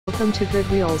Welcome to Good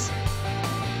Wheels,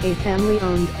 a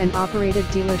family-owned and operated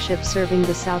dealership serving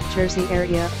the South Jersey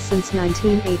area since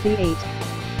 1988.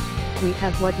 We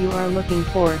have what you are looking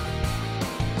for.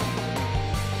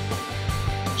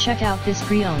 Check out this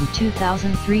pre-owned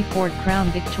 2003 Ford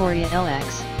Crown Victoria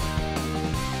LX.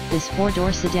 This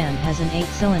 4-door sedan has an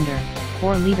 8-cylinder,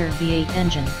 4-liter V8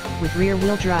 engine, with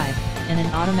rear-wheel drive, and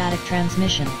an automatic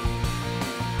transmission.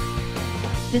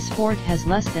 This Ford has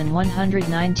less than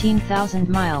 119,000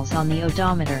 miles on the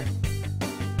odometer.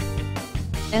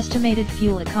 Estimated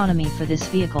fuel economy for this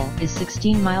vehicle is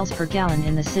 16 miles per gallon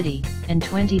in the city, and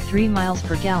 23 miles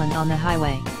per gallon on the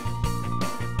highway.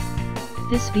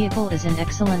 This vehicle is in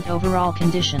excellent overall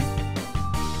condition.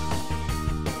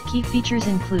 Key features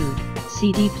include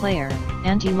CD player,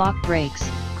 anti-lock brakes,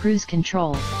 cruise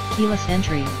control, keyless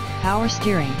entry, power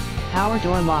steering, power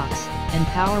door locks, and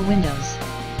power windows.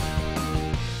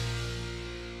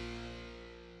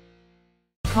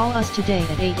 Call us today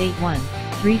at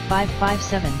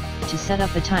 881-3557 to set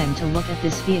up a time to look at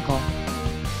this vehicle.